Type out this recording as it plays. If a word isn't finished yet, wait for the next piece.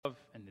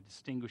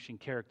distinguishing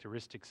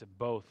characteristics of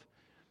both,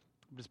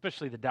 but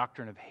especially the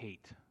doctrine of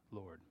hate,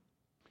 Lord.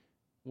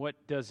 What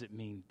does it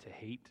mean to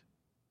hate?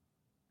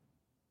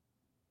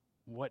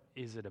 What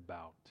is it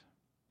about?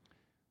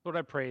 Lord,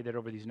 I pray that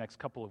over these next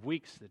couple of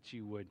weeks that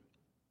you would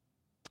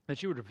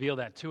reveal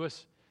that to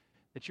us,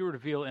 that you would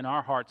reveal in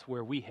our hearts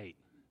where we hate,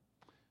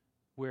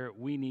 where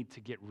we need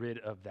to get rid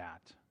of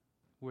that,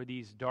 where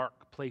these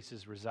dark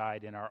places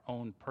reside in our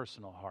own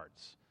personal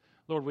hearts.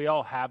 Lord, we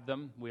all have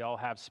them. We all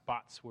have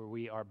spots where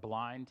we are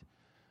blind.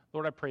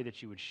 Lord, I pray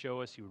that you would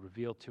show us, you would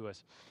reveal to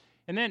us.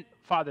 And then,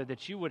 Father,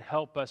 that you would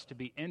help us to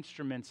be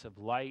instruments of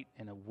light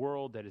in a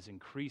world that is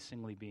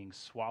increasingly being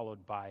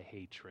swallowed by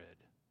hatred,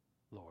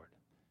 Lord.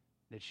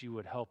 That you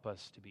would help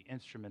us to be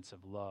instruments of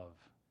love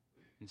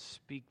and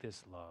speak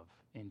this love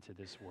into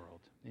this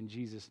world. In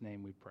Jesus'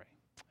 name we pray.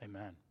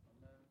 Amen.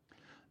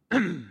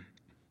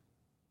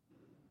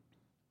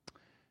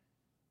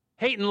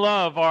 Hate and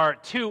love are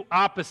two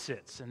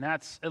opposites, and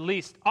that's at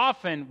least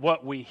often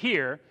what we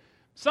hear.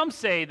 Some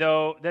say,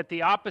 though, that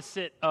the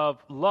opposite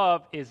of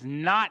love is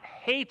not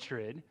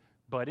hatred,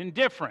 but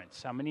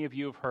indifference. How many of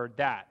you have heard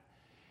that?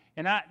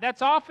 And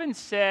that's often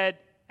said,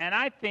 and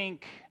I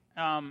think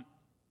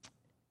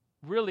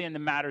really in the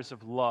matters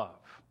of love.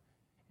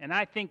 And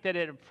I think that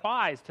it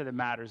applies to the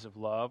matters of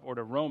love or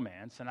to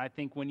romance. And I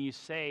think when you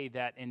say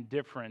that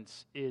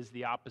indifference is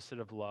the opposite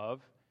of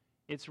love,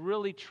 it's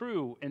really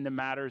true in the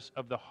matters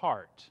of the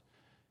heart.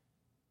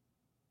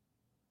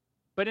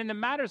 But in the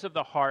matters of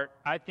the heart,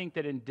 I think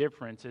that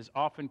indifference is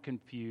often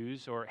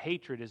confused, or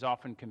hatred is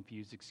often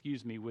confused,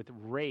 with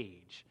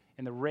rage,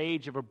 and the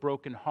rage of a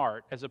broken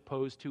heart as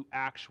opposed to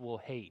actual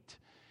hate.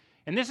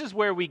 And this is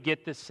where we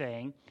get the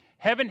saying,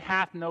 heaven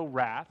hath no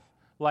wrath,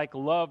 like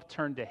love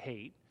turned to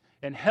hate,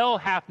 and hell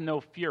hath no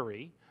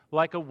fury,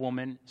 like a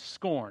woman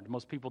scorned.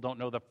 Most people don't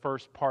know the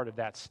first part of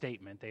that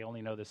statement. They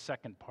only know the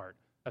second part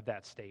of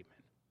that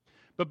statement.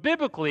 But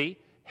biblically,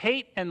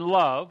 hate and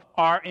love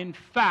are in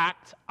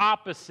fact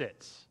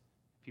opposites.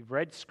 If you've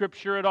read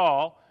Scripture at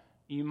all,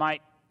 you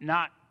might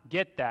not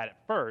get that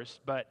at first,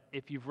 but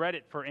if you've read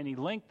it for any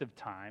length of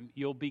time,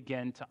 you'll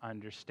begin to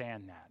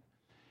understand that.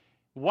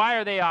 Why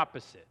are they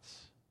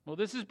opposites? Well,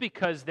 this is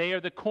because they are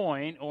the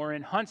coin, or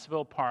in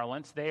Huntsville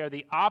parlance, they are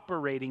the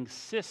operating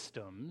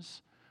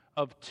systems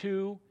of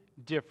two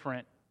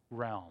different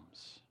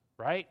realms,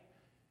 right?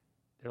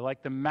 They're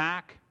like the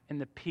Mac and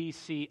the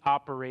PC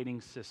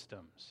operating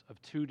systems of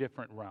two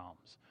different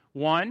realms.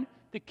 One,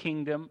 the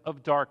kingdom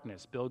of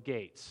darkness, Bill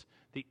Gates.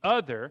 The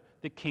other,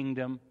 the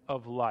kingdom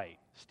of light,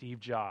 Steve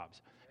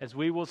Jobs, as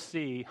we will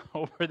see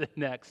over the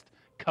next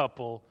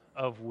couple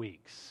of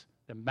weeks.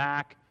 The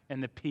Mac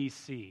and the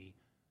PC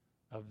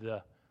of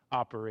the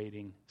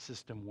operating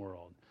system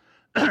world.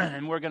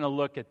 And we're going to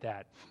look at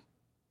that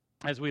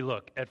as we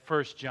look at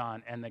 1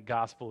 John and the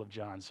Gospel of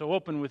John. So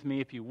open with me,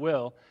 if you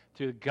will,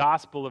 to the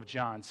Gospel of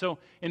John. So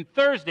in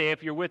Thursday,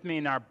 if you're with me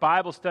in our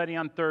Bible study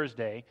on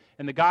Thursday,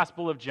 in the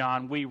Gospel of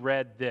John, we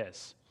read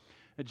this.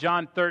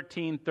 John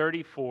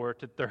 13:34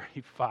 to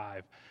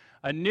 35.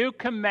 A new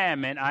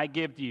commandment I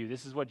give to you,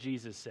 this is what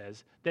Jesus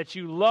says, that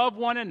you love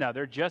one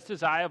another just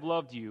as I have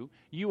loved you.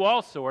 You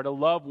also are to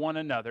love one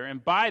another.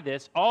 And by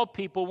this, all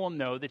people will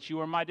know that you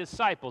are my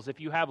disciples if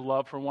you have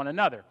love for one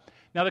another.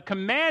 Now the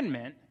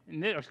commandment,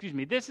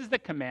 this is the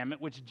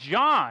commandment which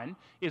John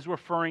is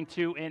referring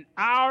to in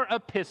our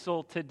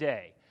epistle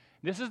today.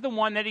 This is the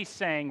one that he's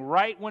saying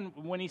right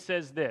when he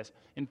says this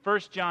in 1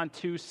 John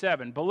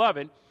 2:7.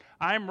 Beloved,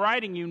 I am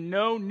writing you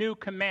no new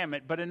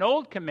commandment, but an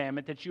old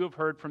commandment that you have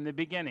heard from the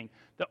beginning.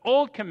 The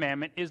old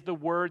commandment is the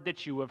word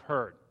that you have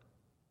heard.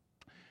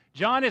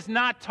 John is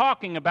not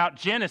talking about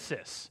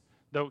Genesis,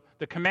 the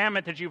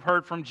commandment that you've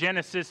heard from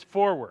Genesis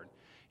forward.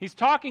 He's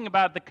talking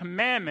about the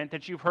commandment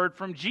that you've heard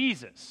from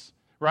Jesus,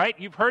 right?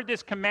 You've heard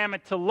this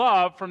commandment to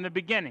love from the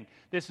beginning.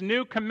 This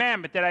new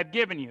commandment that I've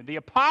given you. The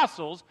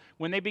apostles,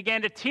 when they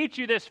began to teach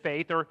you this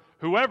faith, or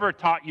whoever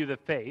taught you the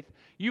faith,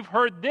 you've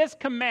heard this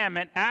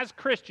commandment as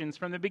Christians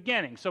from the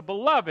beginning. So,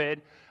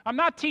 beloved, I'm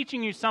not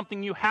teaching you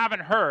something you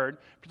haven't heard.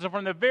 So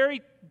from the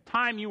very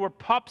time you were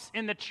pups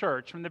in the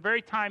church, from the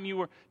very time you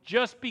were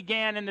just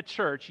began in the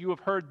church, you have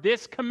heard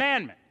this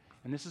commandment.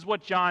 And this is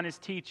what John is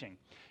teaching.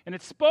 And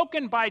it's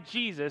spoken by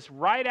Jesus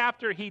right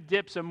after he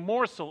dips a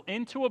morsel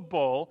into a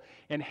bowl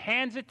and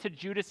hands it to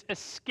Judas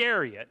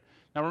Iscariot.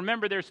 Now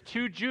remember, there's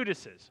two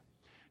Judases.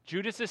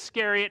 Judas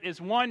Iscariot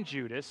is one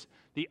Judas.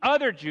 The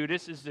other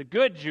Judas is the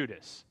good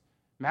Judas.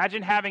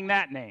 Imagine having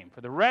that name. For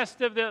the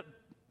rest of the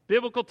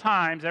biblical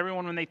times,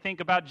 everyone, when they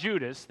think about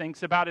Judas,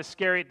 thinks about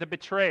Iscariot the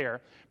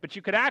betrayer. But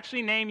you could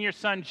actually name your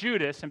son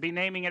Judas and be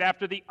naming it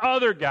after the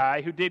other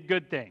guy who did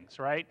good things,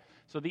 right?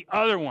 So the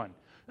other one.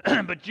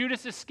 But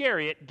Judas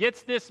Iscariot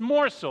gets this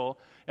morsel,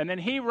 and then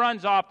he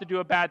runs off to do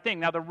a bad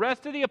thing. Now, the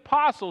rest of the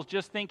apostles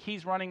just think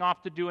he's running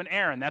off to do an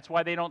errand. That's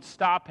why they don't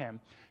stop him.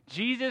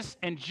 Jesus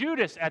and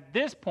Judas, at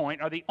this point,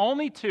 are the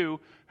only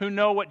two who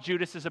know what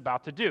Judas is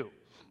about to do.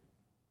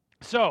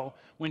 So,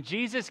 when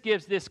Jesus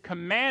gives this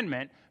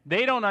commandment,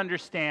 they don't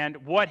understand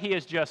what he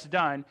has just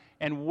done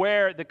and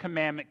where the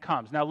commandment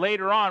comes. Now,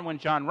 later on, when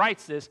John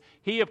writes this,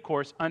 he, of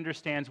course,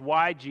 understands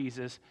why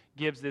Jesus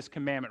gives this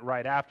commandment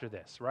right after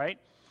this, right?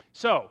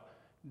 So,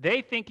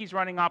 they think he's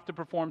running off to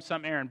perform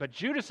some errand, but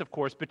Judas, of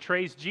course,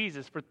 betrays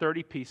Jesus for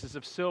 30 pieces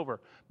of silver.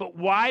 But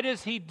why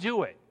does he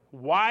do it?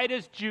 Why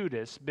does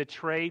Judas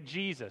betray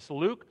Jesus?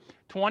 Luke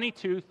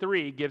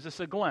 22:3 gives us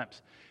a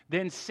glimpse.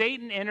 Then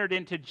Satan entered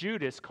into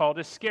Judas, called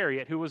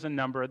Iscariot, who was a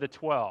number of the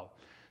 12.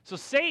 So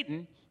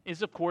Satan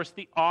is, of course,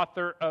 the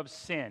author of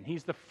sin.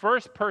 He's the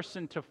first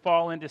person to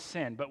fall into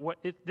sin. But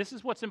this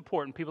is what's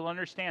important. People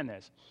understand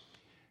this.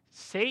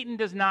 Satan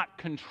does not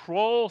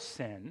control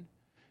sin.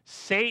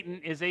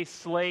 Satan is a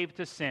slave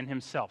to sin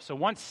himself. So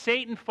once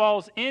Satan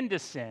falls into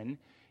sin,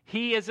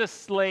 he is a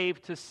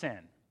slave to sin.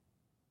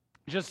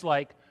 Just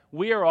like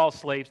we are all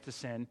slaves to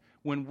sin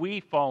when we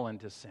fall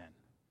into sin.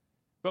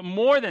 But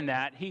more than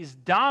that, he's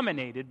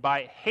dominated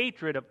by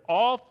hatred of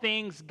all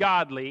things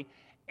godly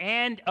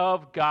and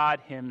of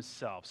God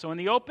himself. So in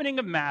the opening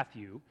of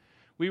Matthew,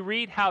 we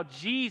read how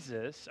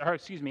Joseph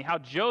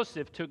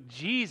took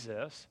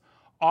Jesus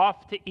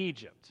off to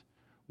Egypt.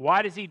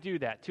 Why does he do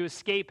that? To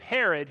escape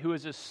Herod, who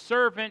is a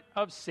servant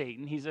of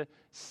Satan. He's a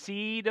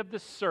seed of the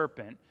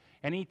serpent,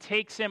 and he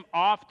takes him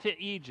off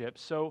to Egypt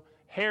so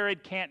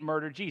Herod can't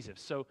murder Jesus.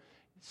 So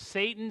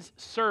Satan's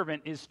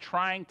servant is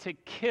trying to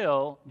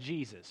kill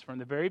Jesus. From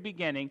the very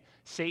beginning,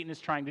 Satan is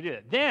trying to do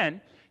it.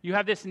 Then you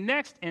have this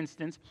next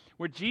instance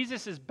where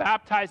Jesus is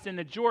baptized in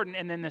the Jordan,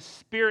 and then the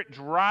Spirit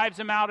drives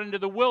him out into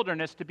the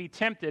wilderness to be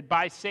tempted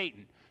by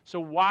Satan. So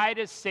why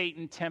does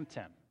Satan tempt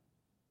him?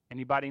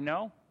 Anybody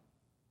know?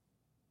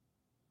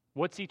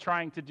 What's he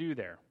trying to do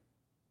there?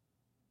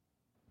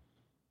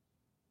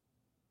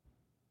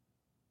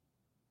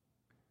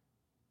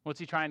 What's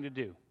he trying to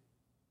do?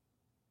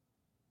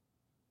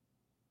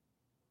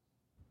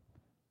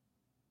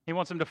 He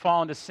wants him to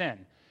fall into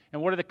sin.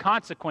 And what are the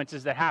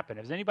consequences that happen?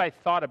 Has anybody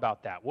thought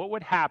about that? What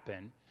would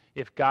happen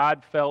if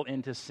God fell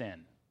into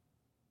sin?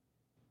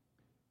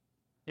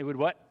 It would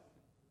what?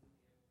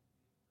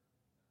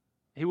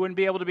 He wouldn't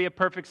be able to be a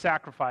perfect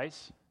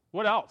sacrifice.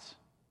 What else?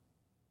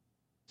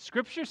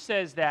 Scripture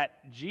says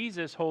that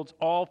Jesus holds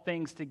all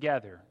things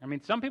together. I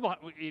mean, some people,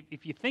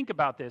 if you think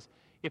about this,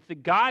 if the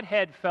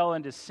Godhead fell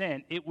into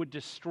sin, it would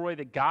destroy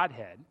the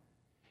Godhead.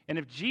 And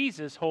if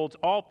Jesus holds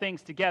all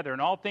things together,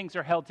 and all things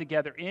are held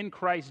together in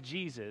Christ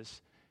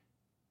Jesus,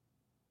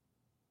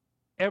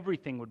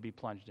 everything would be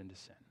plunged into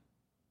sin.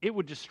 It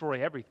would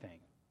destroy everything.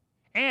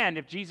 And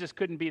if Jesus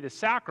couldn't be the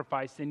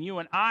sacrifice, then you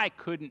and I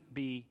couldn't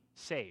be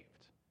saved.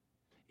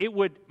 It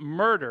would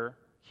murder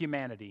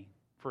humanity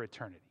for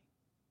eternity.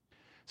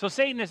 So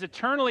Satan is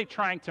eternally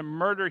trying to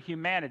murder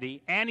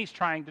humanity, and he's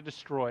trying to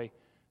destroy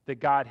the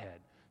Godhead.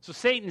 So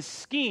Satan's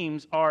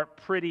schemes are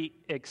pretty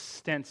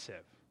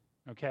extensive,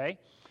 okay?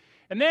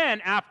 And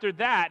then after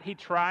that, he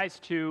tries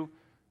to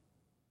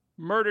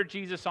murder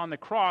Jesus on the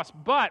cross,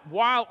 but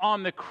while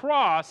on the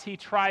cross, he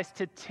tries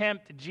to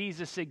tempt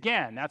Jesus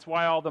again. That's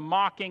why all the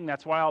mocking,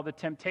 that's why all the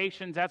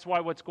temptations, that's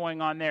why what's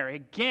going on there.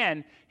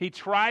 Again, he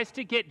tries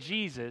to get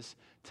Jesus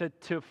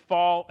to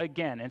fall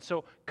again. And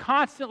so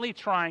constantly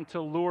trying to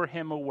lure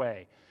him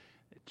away,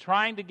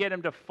 trying to get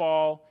him to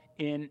fall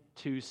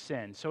into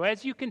sin. So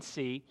as you can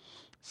see,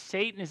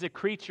 Satan is a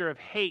creature of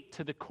hate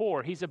to the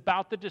core. He's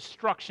about the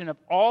destruction of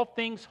all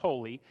things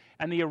holy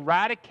and the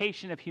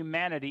eradication of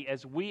humanity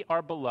as we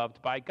are beloved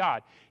by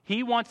God.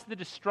 He wants the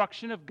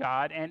destruction of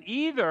God and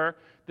either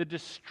the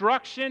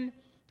destruction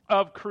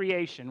of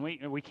creation.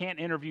 We can't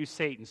interview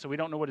Satan, so we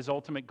don't know what his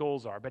ultimate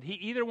goals are. But he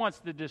either wants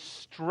the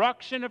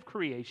destruction of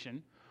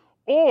creation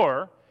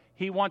or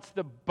he wants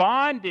the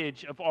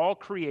bondage of all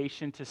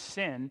creation to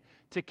sin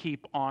to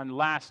keep on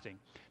lasting.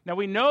 Now,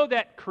 we know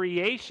that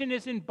creation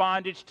is in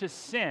bondage to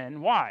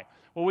sin. Why?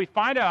 Well, we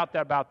find out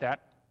about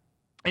that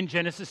in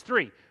Genesis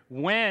 3.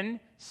 When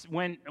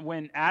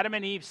Adam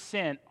and Eve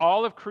sin,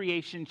 all of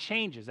creation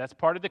changes. That's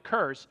part of the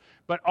curse.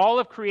 But all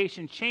of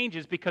creation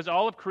changes because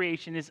all of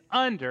creation is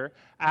under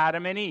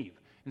Adam and Eve.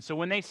 And so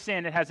when they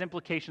sin, it has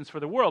implications for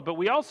the world. But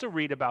we also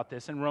read about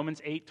this in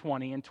Romans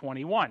 8:20 and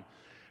 21.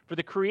 For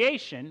the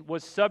creation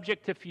was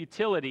subject to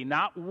futility,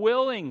 not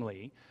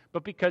willingly,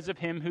 but because of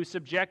him who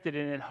subjected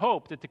it, in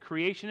hope that the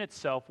creation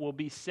itself will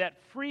be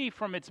set free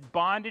from its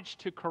bondage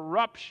to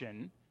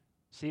corruption.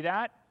 See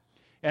that?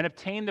 And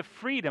obtain the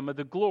freedom of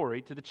the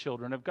glory to the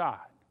children of God.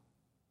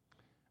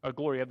 Or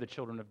glory of the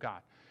children of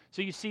God.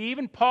 So you see,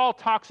 even Paul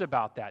talks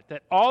about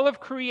that all of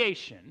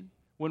creation,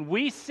 when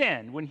we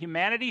sinned, when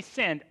humanity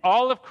sinned,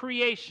 all of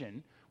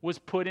creation was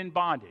put in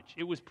bondage.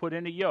 It was put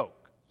in a yoke.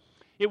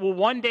 It will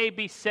one day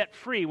be set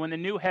free when the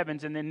new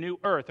heavens and the new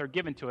earth are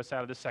given to us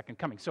out of the second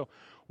coming. So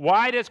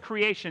why does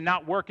creation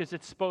not work as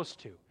it's supposed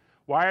to?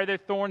 Why are there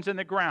thorns in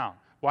the ground?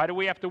 Why do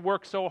we have to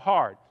work so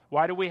hard?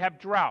 Why do we have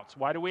droughts?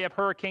 Why do we have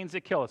hurricanes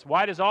that kill us?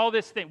 Why does all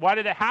this thing, why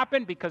did it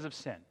happen? Because of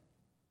sin.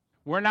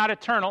 We're not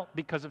eternal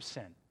because of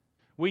sin.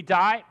 We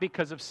die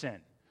because of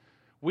sin.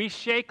 We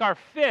shake our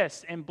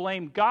fists and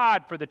blame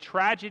God for the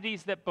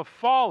tragedies that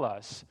befall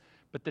us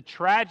But the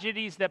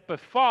tragedies that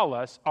befall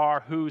us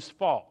are whose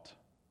fault?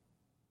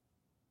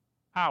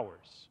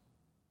 Ours.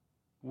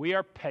 We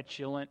are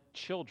petulant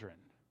children.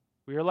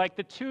 We are like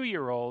the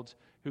 2-year-olds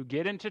who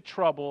get into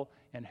trouble,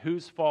 and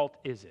whose fault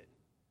is it?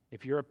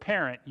 If you're a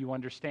parent, you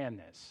understand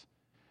this.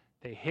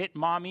 They hit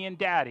mommy and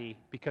daddy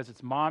because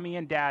it's mommy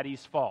and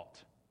daddy's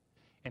fault.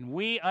 And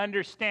we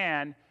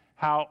understand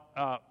how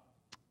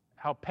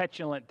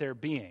petulant they're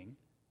being,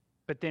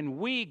 but then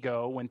we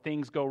go, when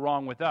things go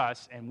wrong with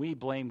us, and we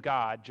blame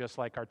God just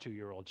like our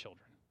 2-year-old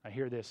children. I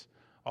hear this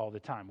all the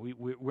time.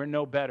 We're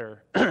no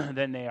better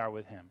than they are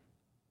with him.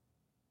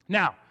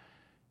 Now,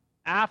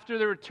 after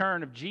the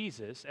return of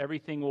Jesus,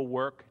 everything will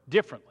work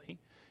differently.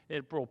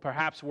 It will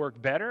perhaps work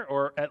better,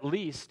 or at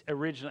least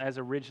as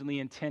originally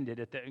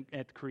intended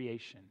at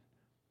creation.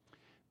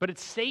 But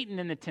it's Satan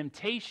and the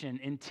temptation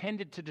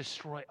intended to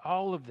destroy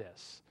all of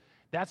this.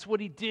 That's what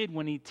he did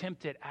when he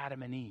tempted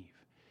Adam and Eve.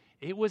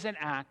 It was an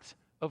act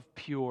of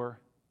pure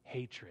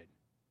hatred.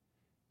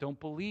 Don't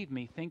believe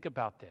me? Think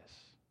about this.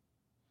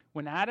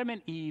 When Adam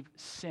and Eve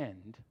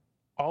sinned,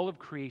 all of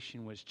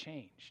creation was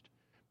changed.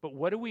 But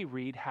what do we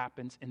read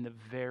happens in the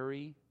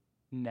very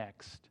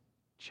next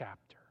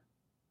chapter?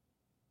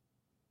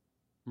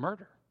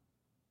 Murder.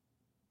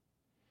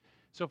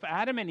 So if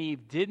Adam and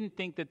Eve didn't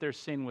think that their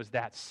sin was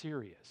that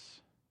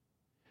serious,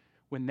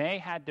 when they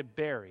had to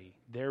bury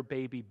their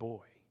baby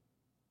boy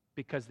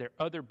because their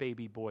other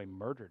baby boy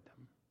murdered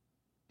them,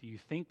 do you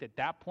think at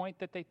that point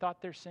that they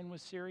thought their sin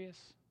was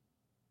serious?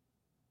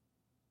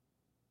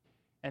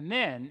 And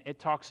then it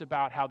talks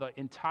about how the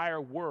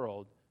entire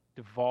world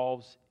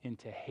devolves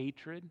into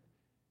hatred,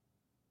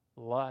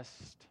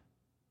 lust,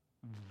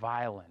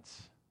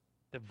 violence.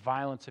 The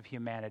violence of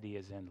humanity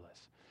is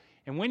endless.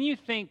 And when you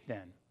think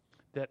then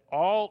that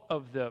all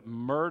of the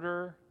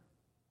murder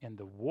and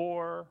the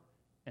war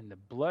and the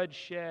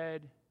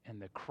bloodshed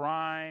and the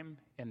crime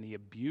and the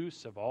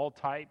abuse of all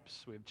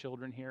types, we have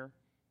children here,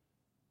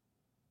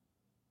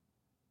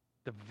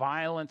 the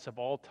violence of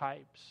all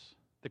types,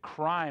 the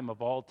crime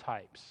of all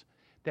types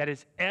that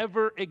has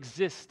ever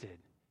existed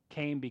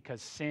came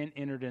because sin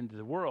entered into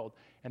the world,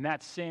 and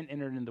that sin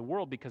entered into the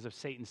world because of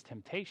Satan's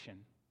temptation.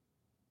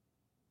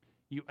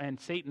 And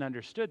Satan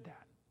understood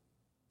that.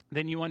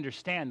 Then you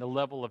understand the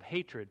level of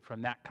hatred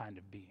from that kind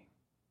of being.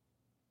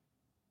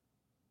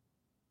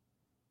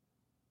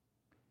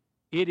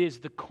 It is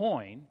the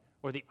coin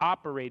or the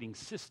operating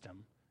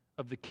system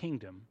of the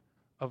kingdom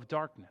of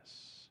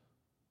darkness.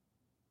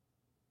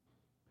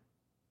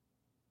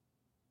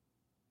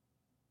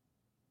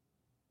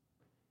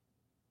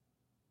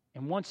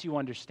 And once you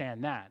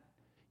understand that,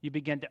 you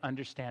begin to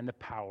understand the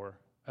power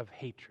of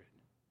hatred.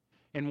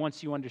 And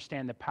once you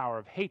understand the power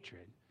of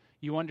hatred,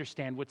 you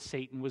understand what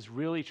Satan was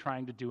really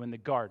trying to do in the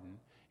garden,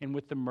 and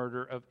with the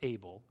murder of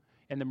Abel,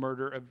 and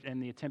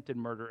the attempted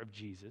murder of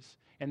Jesus,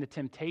 and the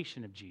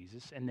temptation of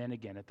Jesus, and then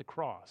again at the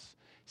cross.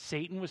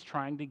 Satan was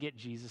trying to get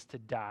Jesus to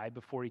die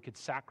before he could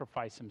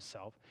sacrifice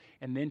himself,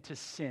 and then to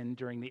sin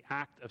during the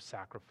act of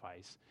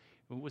sacrifice.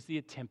 It was the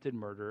attempted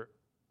murder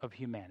of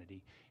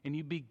humanity. And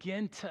you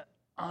begin to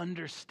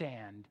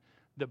understand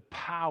the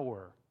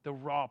power, the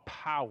raw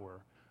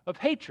power of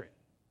hatred.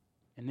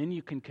 And then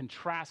you can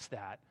contrast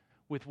that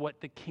with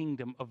what the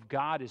kingdom of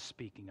God is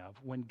speaking of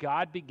when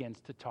God begins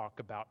to talk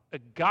about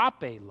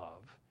agape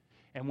love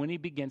and when he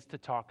begins to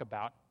talk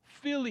about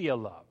philia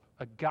love.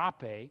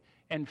 Agape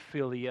and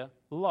philia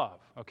love,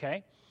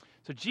 okay?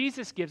 So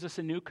Jesus gives us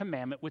a new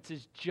commandment which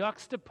is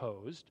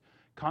juxtaposed,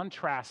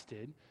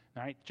 contrasted,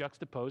 right?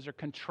 Juxtaposed or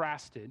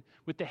contrasted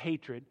with the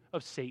hatred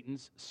of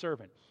Satan's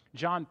servant.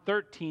 John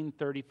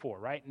 13:34,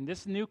 right? And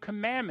this new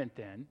commandment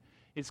then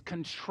is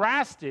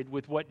contrasted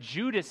with what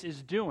Judas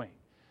is doing.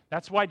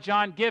 That's why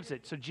John gives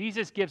it. So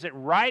Jesus gives it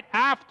right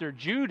after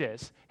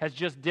Judas has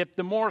just dipped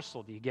the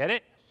morsel. Do you get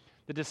it?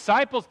 The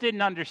disciples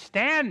didn't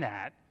understand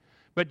that,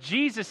 but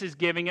Jesus is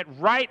giving it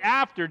right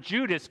after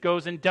Judas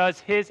goes and does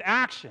his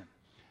action.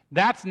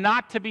 That's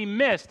not to be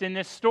missed in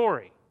this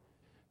story.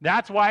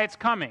 That's why it's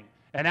coming.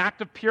 An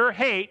act of pure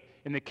hate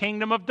in the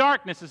kingdom of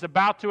darkness is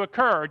about to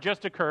occur, or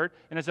just occurred,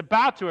 and is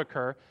about to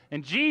occur.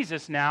 And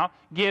Jesus now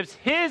gives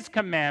his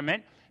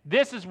commandment.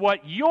 This is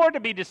what you're to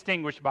be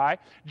distinguished by.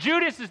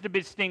 Judas is to be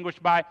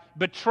distinguished by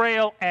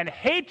betrayal and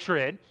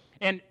hatred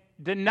and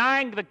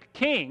denying the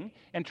king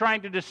and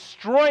trying to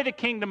destroy the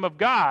kingdom of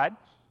God.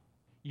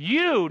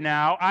 You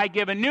now, I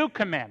give a new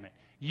commandment.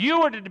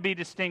 You are to be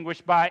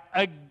distinguished by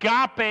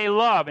agape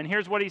love. And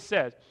here's what he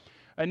says.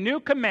 A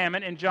new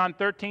commandment in John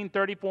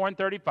 13:34 and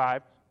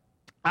 35,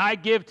 I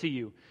give to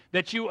you,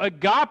 that you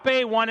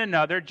agape one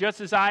another just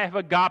as I have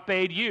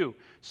agaped you.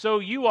 So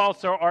you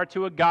also are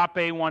to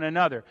agape one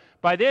another.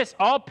 By this,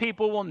 all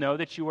people will know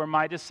that you are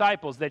my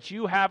disciples, that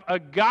you have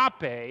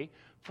agape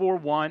for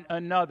one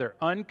another.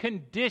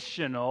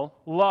 Unconditional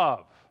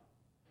love.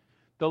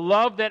 The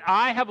love that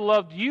I have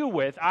loved you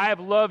with, I have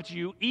loved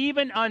you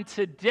even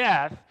unto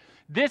death.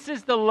 This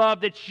is the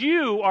love that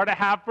you are to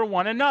have for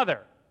one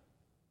another.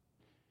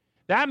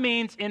 That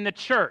means in the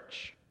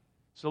church.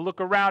 So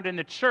look around in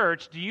the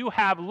church. Do you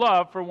have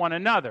love for one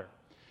another?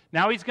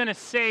 Now he's going to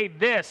say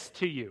this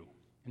to you,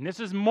 and this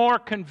is more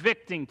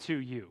convicting to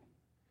you.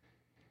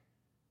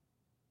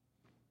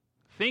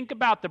 Think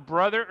about the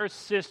brother or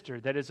sister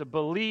that is a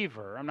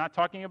believer. I'm not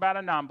talking about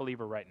a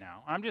non-believer right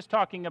now. I'm just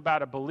talking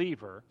about a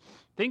believer.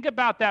 Think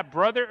about that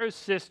brother or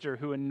sister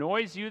who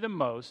annoys you the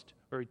most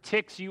or who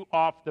ticks you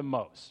off the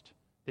most,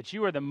 that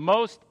you are the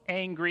most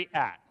angry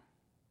at.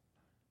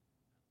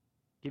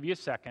 Give you a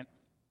second.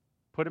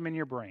 Put them in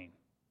your brain.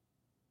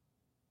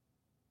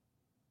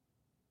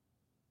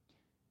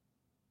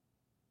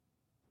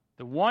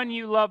 The one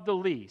you love the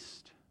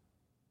least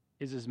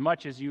is as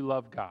much as you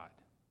love God.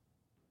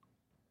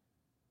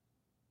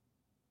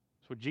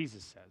 That's what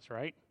Jesus says,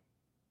 right?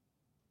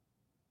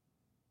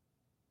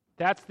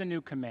 That's the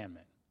new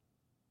commandment.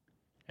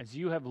 As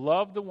you have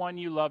loved the one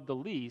you love the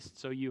least,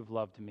 so you have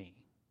loved me.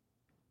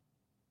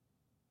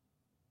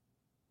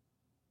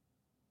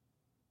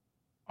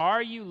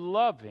 Are you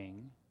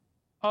loving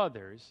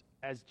others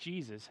as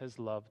Jesus has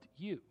loved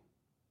you?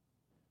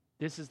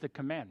 This is the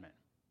commandment.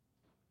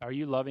 Are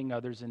you loving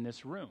others in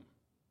this room?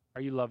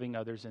 Are you loving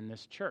others in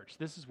this church?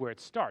 This is where it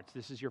starts.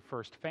 This is your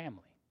first family.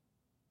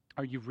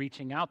 Are you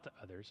reaching out to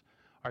others?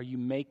 Are you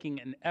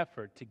making an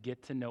effort to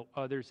get to know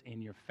others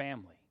in your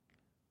family?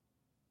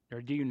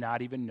 Or do you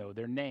not even know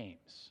their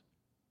names?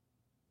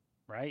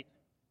 Right?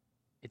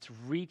 It's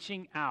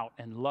reaching out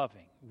and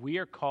loving. We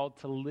are called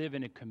to live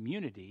in a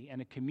community,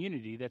 and a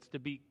community that's to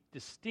be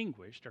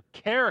distinguished or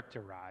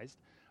characterized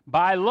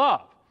by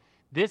love.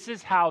 This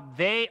is how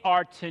they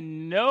are to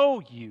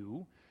know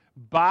you,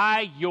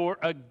 by your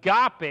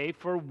agape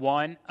for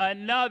one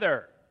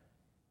another.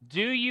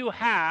 Do you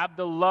have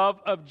the love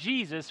of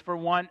Jesus for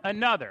one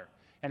another?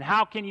 And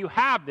how can you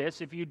have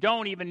this if you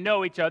don't even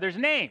know each other's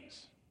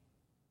names?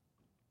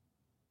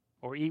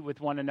 Or eat with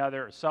one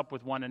another, or sup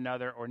with one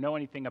another, or know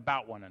anything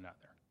about one another?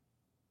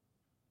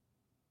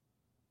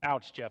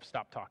 Ouch, Jeff,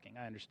 stop talking.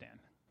 I understand.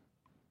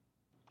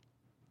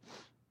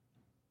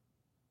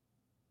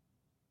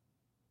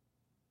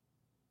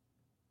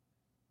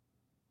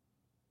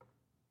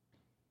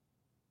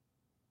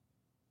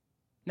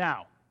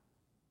 Now,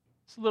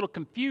 it's a little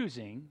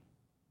confusing,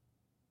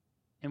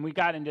 and we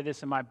got into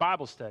this in my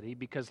Bible study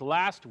because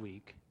last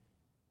week,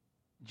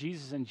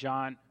 Jesus and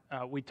John,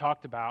 we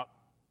talked about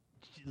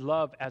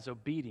love as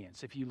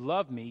obedience. If you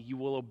love me, you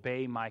will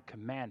obey my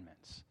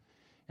commandments.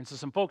 And so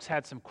some folks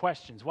had some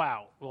questions.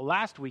 Wow, well,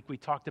 last week we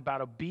talked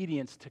about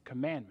obedience to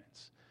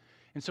commandments.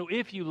 And so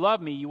if you love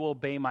me, you will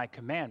obey my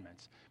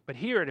commandments. But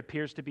here it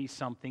appears to be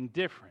something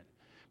different.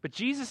 But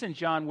Jesus and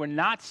John were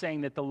not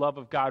saying that the love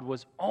of God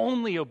was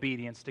only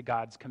obedience to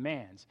God's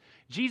commands.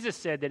 Jesus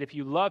said that if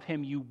you love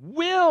him, you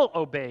will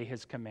obey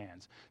his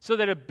commands. So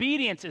that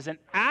obedience is an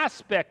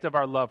aspect of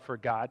our love for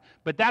God,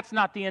 but that's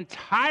not the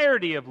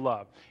entirety of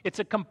love. It's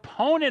a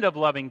component of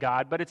loving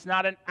God, but it's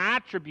not an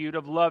attribute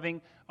of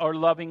loving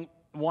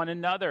one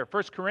another.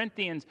 1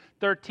 Corinthians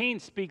 13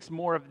 speaks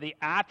more of the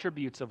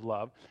attributes of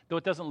love, though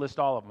it doesn't list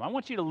all of them. I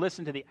want you to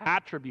listen to the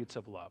attributes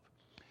of love.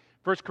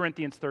 1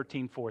 Corinthians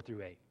 13, 4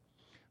 through 8.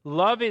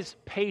 Love is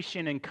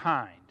patient and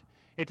kind.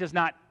 It does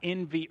not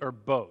envy or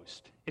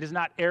boast. It is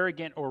not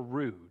arrogant or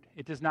rude.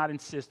 It does not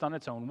insist on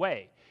its own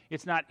way.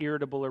 It's not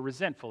irritable or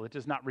resentful. It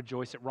does not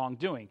rejoice at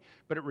wrongdoing,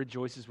 but it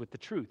rejoices with the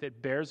truth.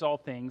 It bears all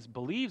things,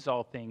 believes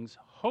all things,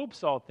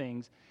 hopes all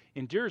things,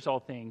 endures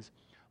all things.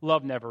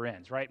 Love never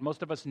ends, right?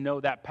 Most of us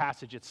know that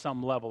passage at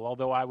some level,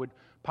 although I would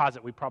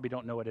posit we probably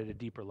don't know it at a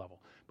deeper level.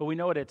 But we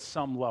know it at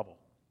some level,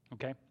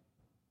 okay?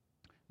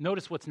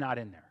 Notice what's not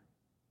in there.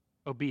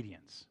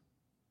 Obedience.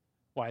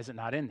 Why is it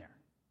not in there?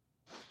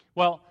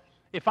 Well,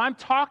 if I'm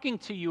talking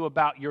to you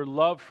about your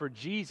love for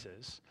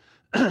Jesus,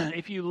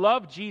 if you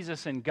love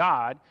Jesus and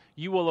God,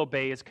 you will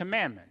obey his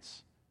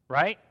commandments,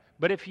 right?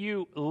 But if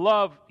you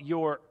love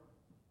your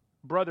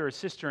brother or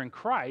sister in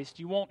Christ,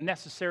 you won't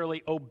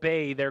necessarily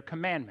obey their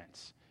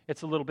commandments.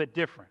 It's a little bit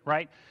different,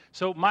 right?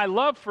 So my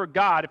love for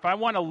God, if I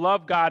want to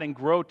love God and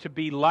grow to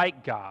be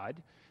like God,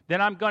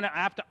 then I'm going to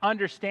have to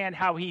understand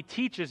how he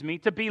teaches me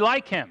to be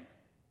like him.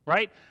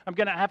 Right? I'm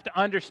going to have to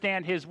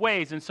understand his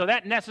ways. And so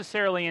that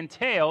necessarily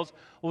entails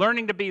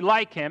learning to be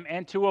like him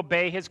and to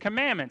obey his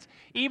commandments.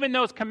 Even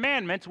those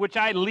commandments which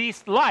I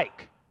least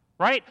like.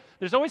 Right?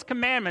 There's always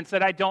commandments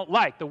that I don't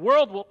like. The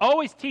world will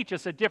always teach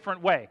us a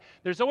different way.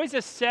 There's always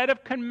a set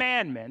of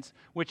commandments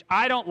which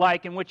I don't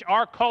like and which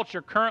our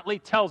culture currently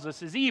tells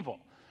us is evil.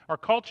 Our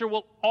culture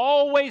will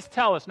always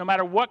tell us, no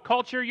matter what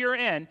culture you're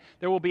in,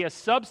 there will be a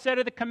subset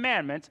of the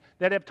commandments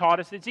that have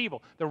taught us it's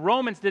evil. The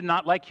Romans did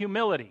not like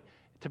humility.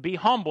 To be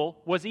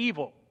humble was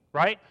evil,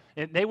 right?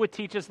 And they would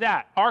teach us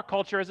that. Our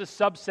culture has a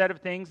subset of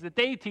things that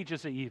they teach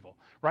us are evil,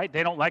 right?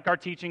 They don't like our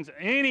teachings,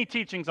 any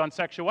teachings on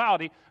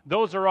sexuality.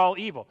 Those are all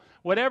evil.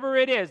 Whatever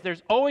it is,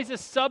 there's always a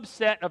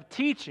subset of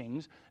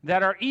teachings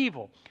that are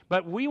evil.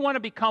 But we want to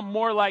become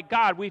more like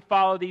God. We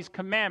follow these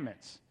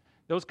commandments.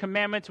 Those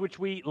commandments which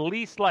we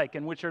least like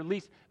and which are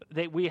least,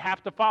 we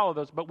have to follow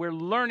those. But we're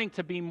learning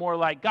to be more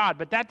like God.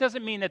 But that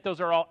doesn't mean that those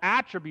are all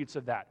attributes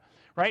of that.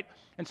 right?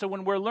 And so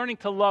when we're learning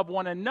to love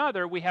one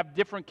another, we have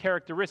different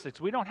characteristics.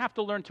 We don't have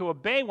to learn to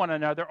obey one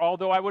another,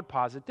 although I would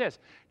posit this.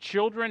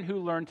 Children who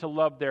learn to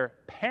love their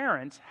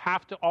parents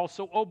have to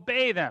also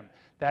obey them.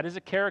 That is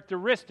a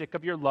characteristic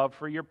of your love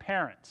for your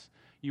parents.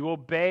 You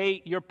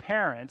obey your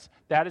parents.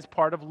 That is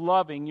part of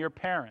loving your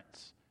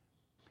parents.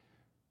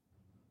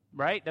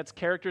 Right? That's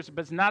characters,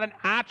 but it's not an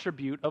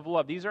attribute of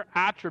love. These are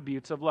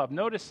attributes of love.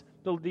 Notice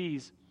the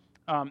list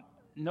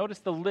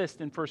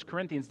in 1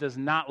 Corinthians does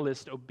not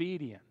list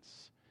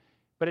obedience,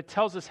 but it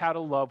tells us how to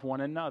love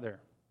one another.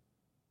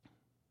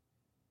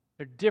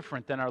 They're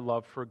different than our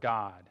love for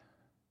God.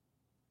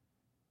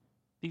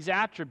 These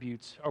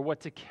attributes are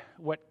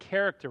what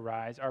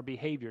characterize our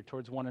behavior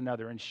towards one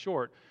another. In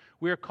short,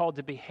 we are called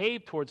to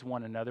behave towards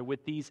one another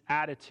with these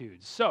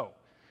attitudes. So,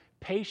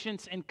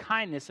 patience and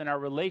kindness in our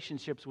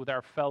relationships with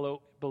our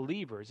fellow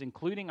believers,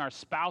 including our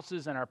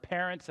spouses and our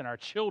parents and our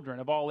children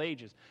of all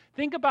ages.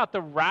 Think about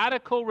the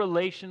radical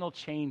relational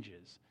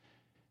changes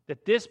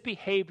that this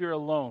behavior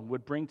alone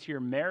would bring to your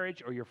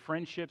marriage or your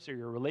friendships or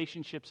your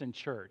relationships in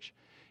church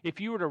if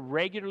you were to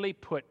regularly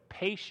put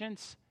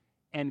patience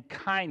and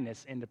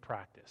kindness into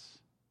practice.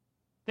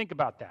 Think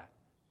about that.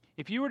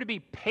 If you were to be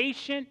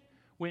patient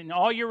in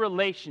all your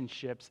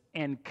relationships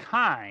and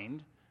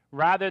kind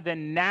rather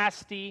than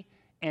nasty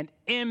and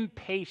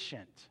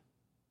impatient.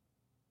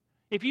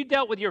 If you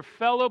dealt with your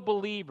fellow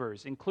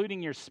believers,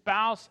 including your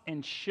spouse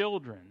and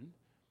children,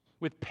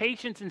 with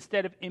patience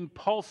instead of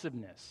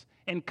impulsiveness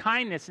and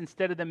kindness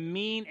instead of the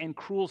mean and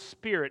cruel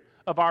spirit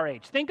of our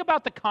age. Think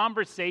about the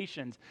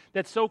conversations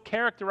that so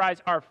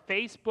characterize our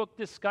Facebook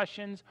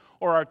discussions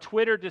or our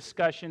Twitter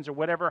discussions or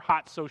whatever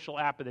hot social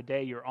app of the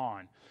day you're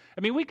on.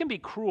 I mean, we can be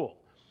cruel.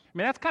 I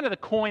mean, that's kind of the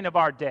coin of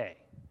our day.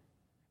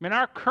 I mean,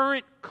 our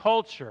current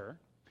culture,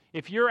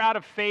 if you're out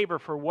of favor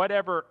for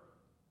whatever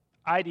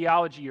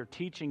ideology or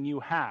teaching you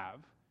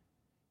have,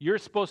 you're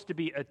supposed to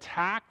be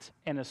attacked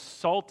and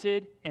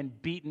assaulted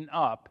and beaten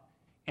up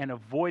and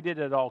avoided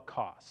at all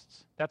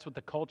costs. That's what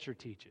the culture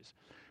teaches.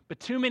 But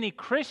too many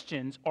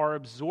Christians are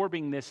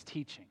absorbing this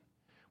teaching.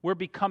 We're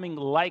becoming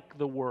like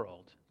the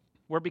world.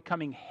 We're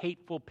becoming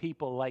hateful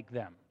people like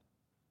them.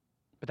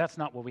 But that's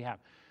not what we have.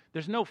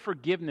 There's no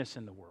forgiveness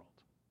in the world.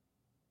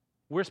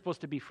 We're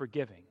supposed to be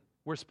forgiving.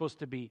 We're supposed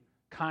to be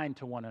kind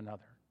to one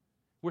another.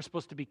 We're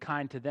supposed to be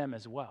kind to them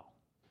as well.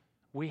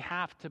 We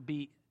have to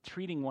be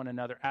treating one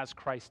another as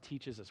Christ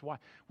teaches us. Why?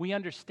 We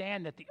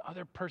understand that the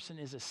other person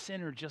is a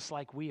sinner just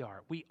like we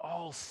are. We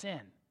all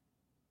sin.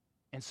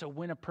 And so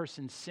when a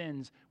person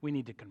sins, we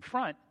need to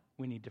confront,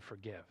 we need to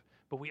forgive.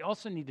 But we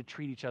also need to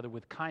treat each other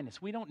with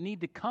kindness. We don't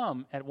need to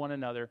come at one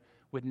another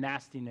with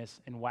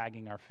nastiness and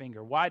wagging our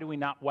finger. Why do we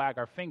not wag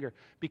our finger?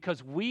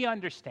 Because we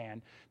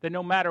understand that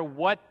no matter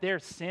what their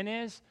sin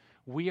is,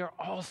 we are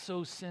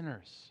also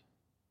sinners.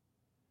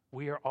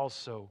 We are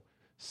also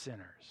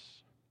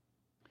sinners.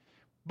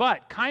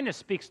 But kindness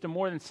speaks to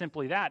more than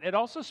simply that. It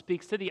also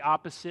speaks to the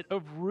opposite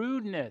of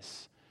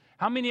rudeness.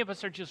 How many of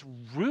us are just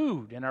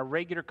rude in our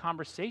regular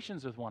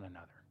conversations with one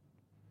another?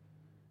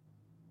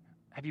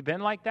 Have you been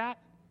like that?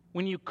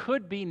 When you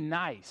could be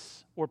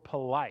nice or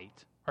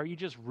polite, are you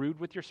just rude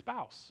with your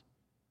spouse?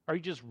 Are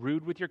you just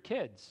rude with your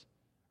kids?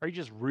 Are you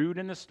just rude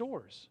in the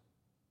stores?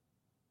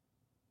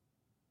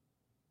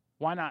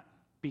 Why not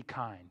be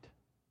kind?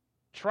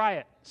 Try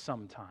it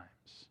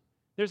sometimes.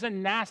 There's a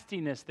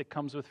nastiness that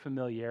comes with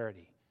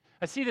familiarity.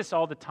 I see this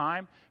all the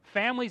time.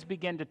 Families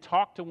begin to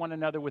talk to one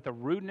another with a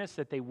rudeness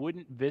that they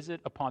wouldn't visit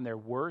upon their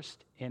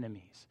worst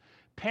enemies.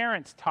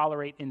 Parents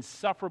tolerate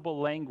insufferable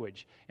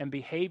language and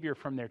behavior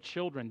from their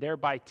children,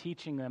 thereby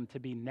teaching them to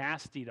be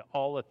nasty to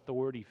all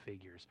authority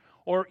figures.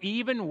 Or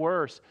even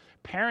worse,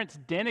 parents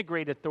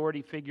denigrate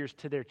authority figures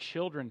to their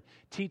children,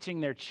 teaching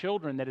their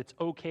children that it's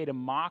okay to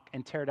mock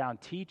and tear down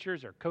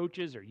teachers or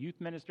coaches or youth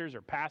ministers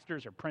or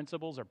pastors or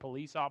principals or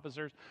police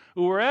officers,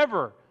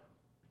 whoever,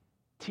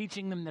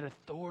 teaching them that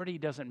authority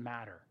doesn't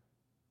matter.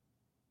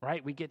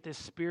 Right? We get this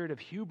spirit of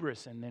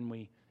hubris and then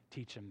we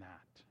teach them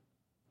that.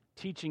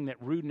 Teaching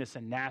that rudeness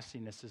and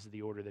nastiness is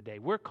the order of the day.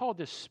 We're called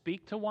to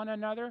speak to one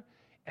another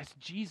as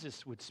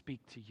Jesus would speak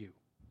to you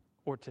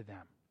or to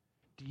them.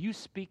 Do you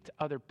speak to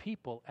other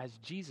people as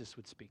Jesus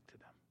would speak to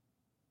them?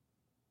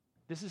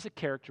 This is a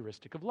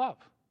characteristic of love,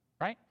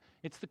 right?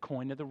 It's the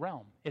coin of the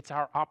realm. It's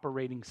our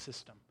operating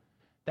system.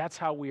 That's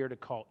how we are to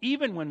call,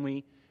 even when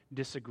we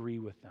disagree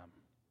with them.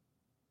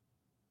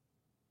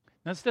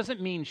 Now, this doesn't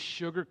mean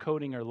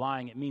sugarcoating or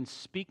lying. It means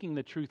speaking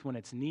the truth when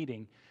it's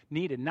needed,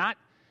 not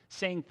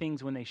saying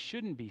things when they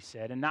shouldn't be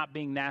said, and not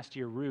being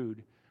nasty or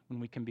rude when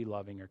we can be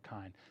loving or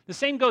kind. The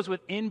same goes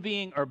with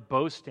envying or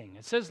boasting.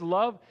 It says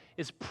love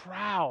is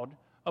proud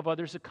of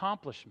others'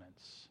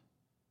 accomplishments.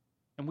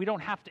 And we don't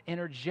have to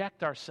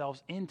interject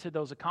ourselves into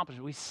those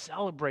accomplishments. We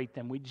celebrate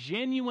them. We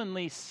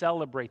genuinely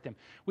celebrate them.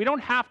 We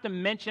don't have to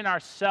mention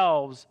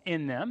ourselves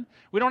in them.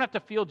 We don't have to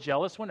feel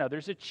jealous when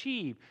others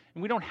achieve.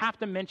 And we don't have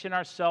to mention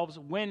ourselves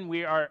when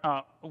we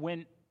are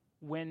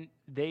when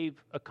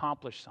they've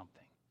accomplished something.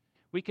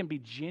 We can be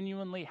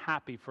genuinely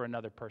happy for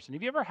another person.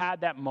 Have you ever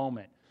had that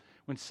moment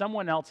When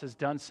someone else has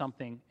done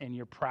something and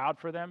you're proud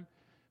for them,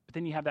 but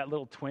then you have that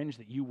little twinge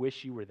that you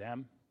wish you were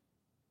them,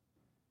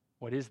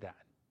 what is that?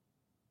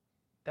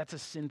 That's a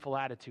sinful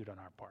attitude on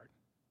our part.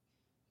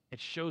 It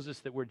shows us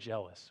that we're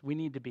jealous. We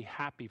need to be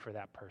happy for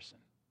that person.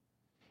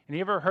 And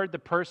you ever heard the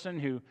person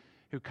who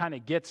kind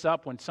of gets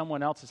up when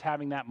someone else is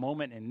having that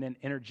moment and then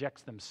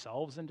interjects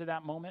themselves into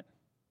that moment,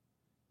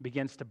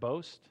 begins to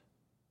boast?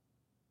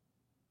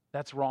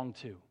 That's wrong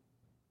too.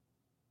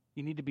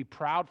 You need to be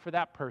proud for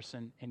that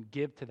person and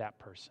give to that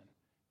person,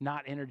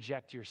 not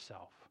interject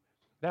yourself.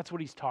 That's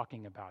what he's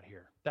talking about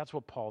here. That's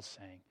what Paul's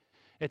saying.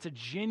 It's a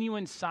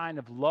genuine sign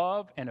of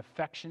love and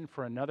affection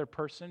for another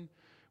person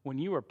when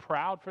you are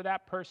proud for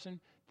that person,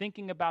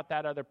 thinking about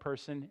that other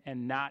person,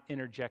 and not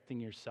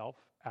interjecting yourself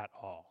at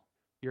all.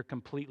 You're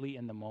completely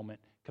in the moment,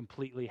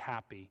 completely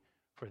happy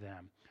for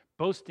them.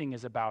 Boasting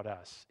is about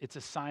us. It's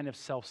a sign of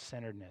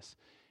self-centeredness,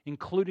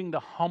 including the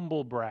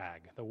humble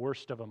brag, the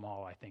worst of them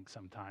all, I think,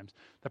 sometimes.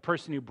 The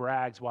person who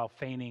brags while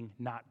feigning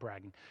not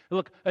bragging.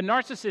 Look, a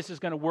narcissist is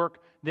going to work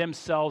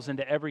themselves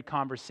into every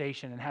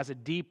conversation and has a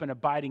deep and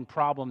abiding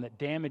problem that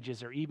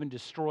damages or even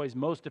destroys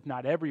most, if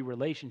not every,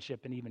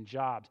 relationship and even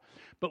jobs.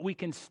 But we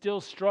can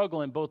still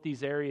struggle in both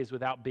these areas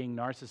without being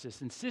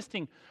narcissists.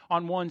 Insisting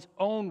on one's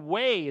own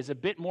way is a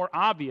bit more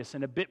obvious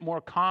and a bit more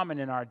common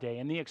in our day.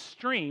 In the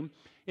extreme,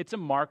 it's a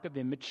mark of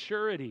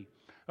immaturity.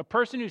 A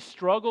person who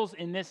struggles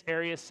in this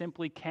area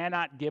simply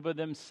cannot give of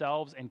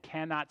themselves and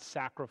cannot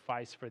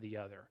sacrifice for the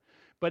other.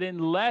 But in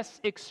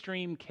less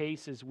extreme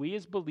cases, we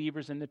as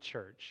believers in the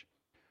church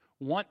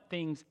want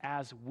things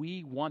as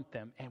we want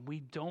them, and we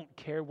don't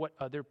care what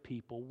other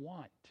people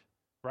want,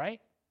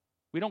 right?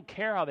 We don't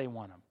care how they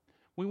want them.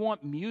 We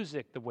want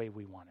music the way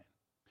we want it.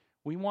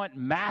 We want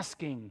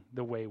masking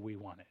the way we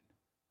want it,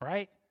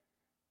 right?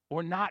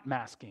 Or not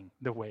masking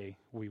the way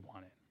we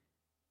want it.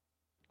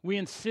 We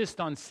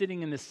insist on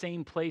sitting in the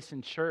same place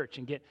in church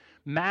and get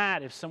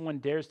mad if someone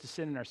dares to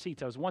sit in our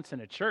seats. I was once in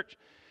a church.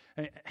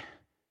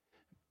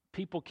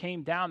 People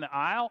came down the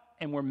aisle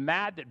and were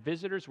mad that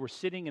visitors were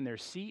sitting in their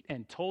seat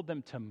and told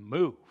them to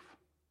move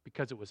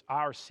because it was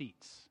our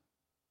seats.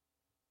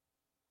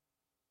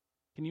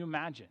 Can you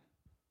imagine?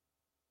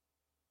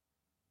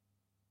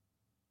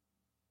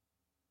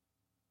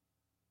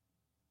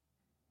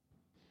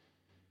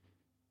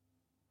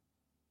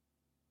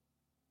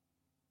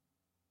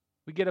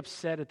 We get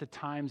upset at the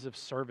times of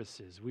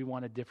services. We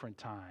want a different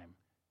time.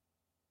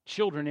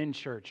 Children in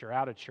church or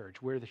out of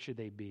church, where should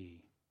they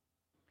be?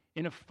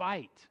 In a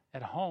fight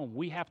at home,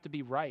 we have to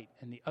be right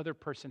and the other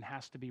person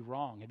has to be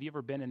wrong. Have you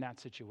ever been in that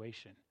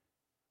situation?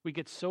 We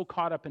get so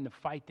caught up in the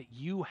fight that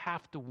you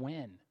have to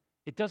win.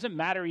 It doesn't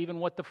matter even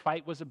what the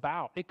fight was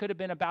about. It could have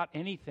been about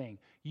anything.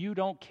 You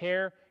don't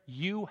care.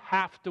 You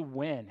have to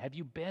win. Have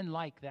you been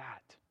like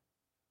that?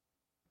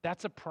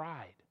 That's a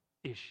pride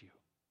issue.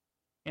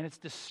 And it's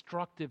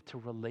destructive to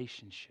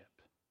relationship.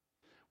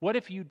 What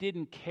if you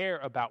didn't care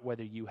about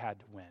whether you had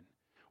to win?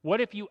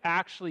 What if you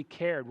actually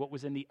cared what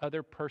was in the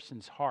other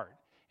person's heart?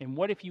 And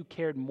what if you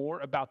cared more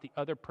about the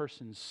other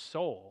person's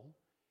soul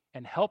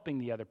and helping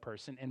the other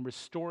person and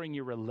restoring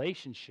your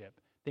relationship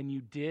than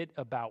you did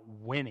about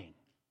winning?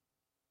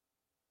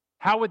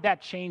 How would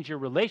that change your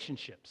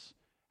relationships?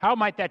 How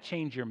might that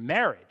change your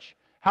marriage?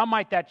 How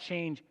might that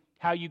change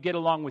how you get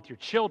along with your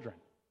children?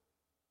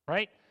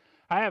 Right?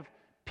 I have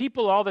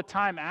people all the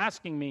time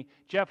asking me,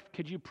 Jeff,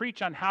 could you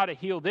preach on how to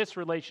heal this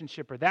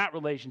relationship or that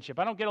relationship?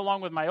 I don't get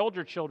along with my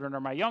older children or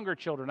my younger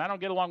children. I don't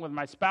get along with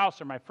my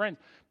spouse or my friends.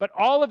 But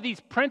all of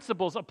these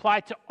principles apply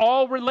to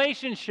all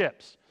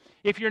relationships.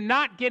 If you're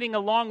not getting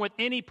along with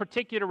any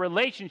particular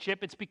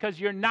relationship, it's because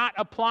you're not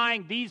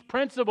applying these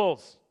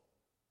principles.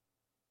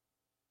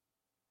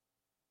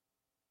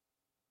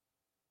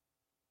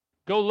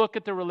 Go look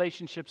at the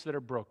relationships that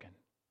are broken.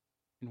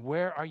 And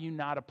where are you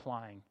not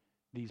applying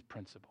these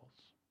principles?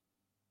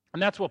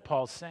 And that's what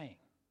Paul's saying.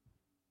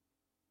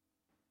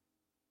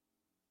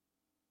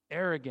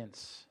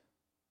 Arrogance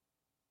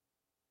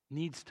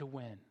needs to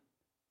win.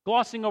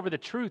 Glossing over the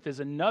truth is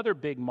another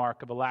big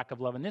mark of a lack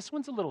of love, and this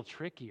one's a little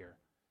trickier.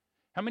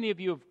 How many of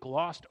you have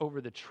glossed over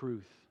the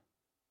truth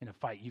in a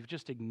fight? You've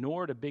just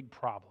ignored a big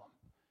problem.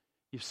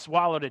 You've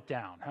swallowed it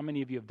down. How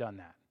many of you have done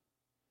that?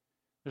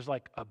 There's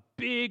like a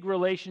big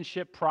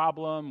relationship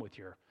problem with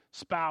your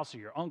spouse or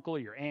your uncle or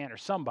your aunt or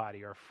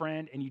somebody or a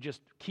friend, and you just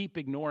keep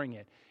ignoring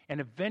it. And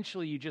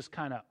eventually you just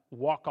kind of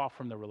walk off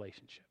from the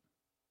relationship.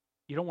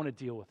 You don't want to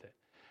deal with it.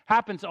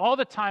 Happens all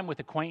the time with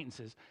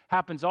acquaintances.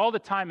 Happens all the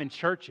time in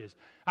churches.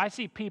 I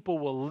see people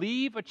will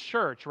leave a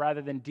church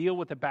rather than deal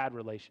with a bad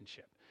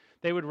relationship.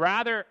 They would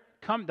rather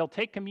come, they'll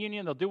take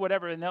communion, they'll do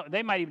whatever, and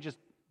they might even just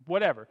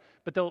whatever,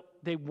 but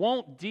they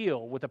won't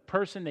deal with a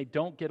person they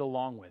don't get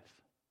along with.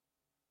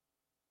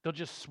 They'll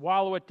just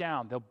swallow it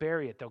down. They'll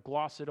bury it. They'll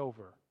gloss it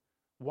over.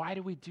 Why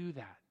do we do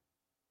that?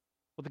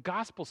 Well, the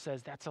gospel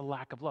says that's a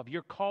lack of love.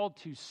 You're called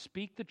to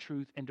speak the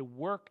truth and to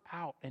work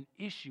out an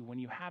issue when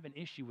you have an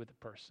issue with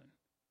a person.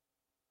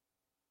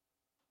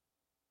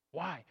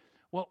 Why?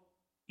 Well,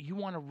 you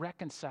want to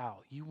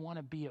reconcile. You want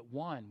to be at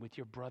one with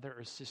your brother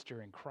or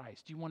sister in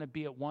Christ. You want to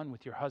be at one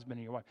with your husband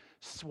and your wife.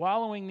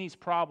 Swallowing these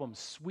problems,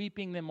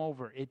 sweeping them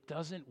over, it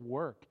doesn't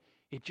work.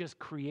 It just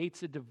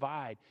creates a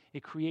divide.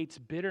 It creates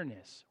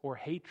bitterness or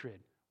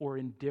hatred or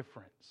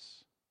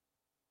indifference.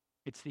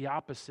 It's the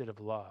opposite of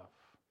love.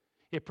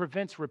 It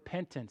prevents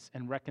repentance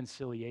and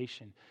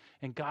reconciliation.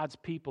 And God's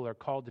people are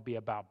called to be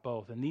about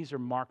both. And these are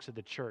marks of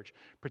the church.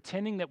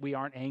 Pretending that we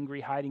aren't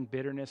angry, hiding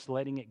bitterness,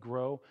 letting it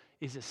grow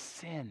is a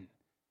sin.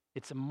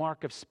 It's a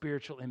mark of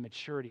spiritual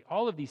immaturity.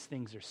 All of these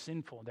things are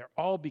sinful. They're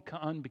all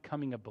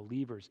unbecoming of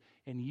believers.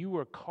 And you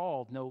are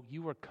called, no,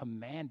 you are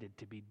commanded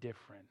to be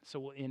different. So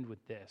we'll end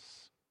with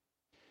this.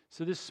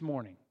 So this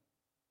morning,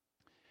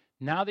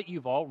 now that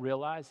you've all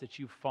realized that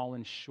you've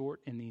fallen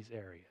short in these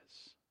areas,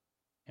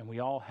 and we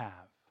all have,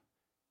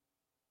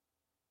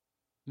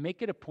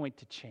 make it a point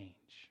to change.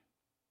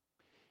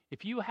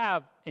 If you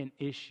have an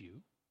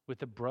issue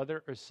with a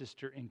brother or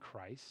sister in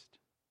Christ,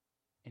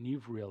 and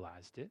you've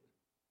realized it,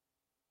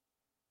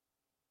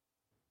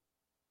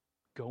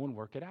 go and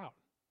work it out.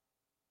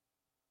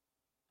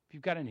 If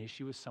you've got an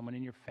issue with someone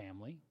in your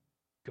family,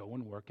 go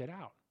and work it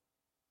out.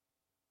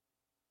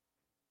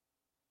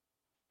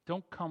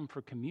 Don't come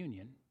for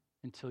communion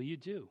until you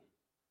do.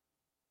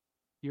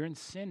 You're in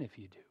sin if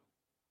you do.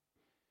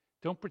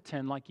 Don't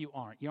pretend like you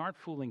aren't. You aren't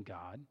fooling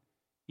God,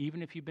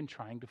 even if you've been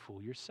trying to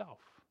fool yourself.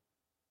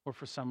 Or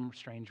for some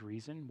strange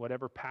reason,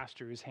 whatever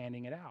pastor is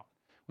handing it out.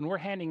 When we're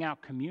handing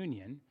out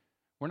communion,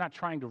 we're not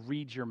trying to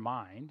read your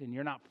mind, and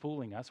you're not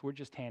fooling us. We're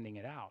just handing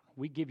it out.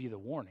 We give you the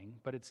warning,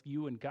 but it's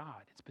you and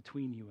God. It's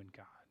between you and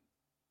God.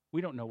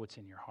 We don't know what's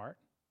in your heart,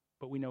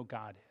 but we know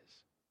God is.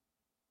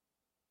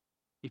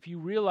 If you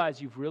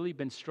realize you've really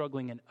been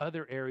struggling in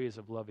other areas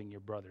of loving your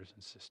brothers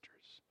and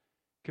sisters,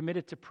 commit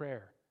it to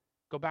prayer.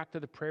 Go back to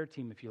the prayer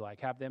team if you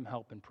like. Have them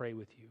help and pray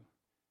with you.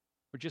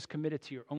 Or just commit it to your own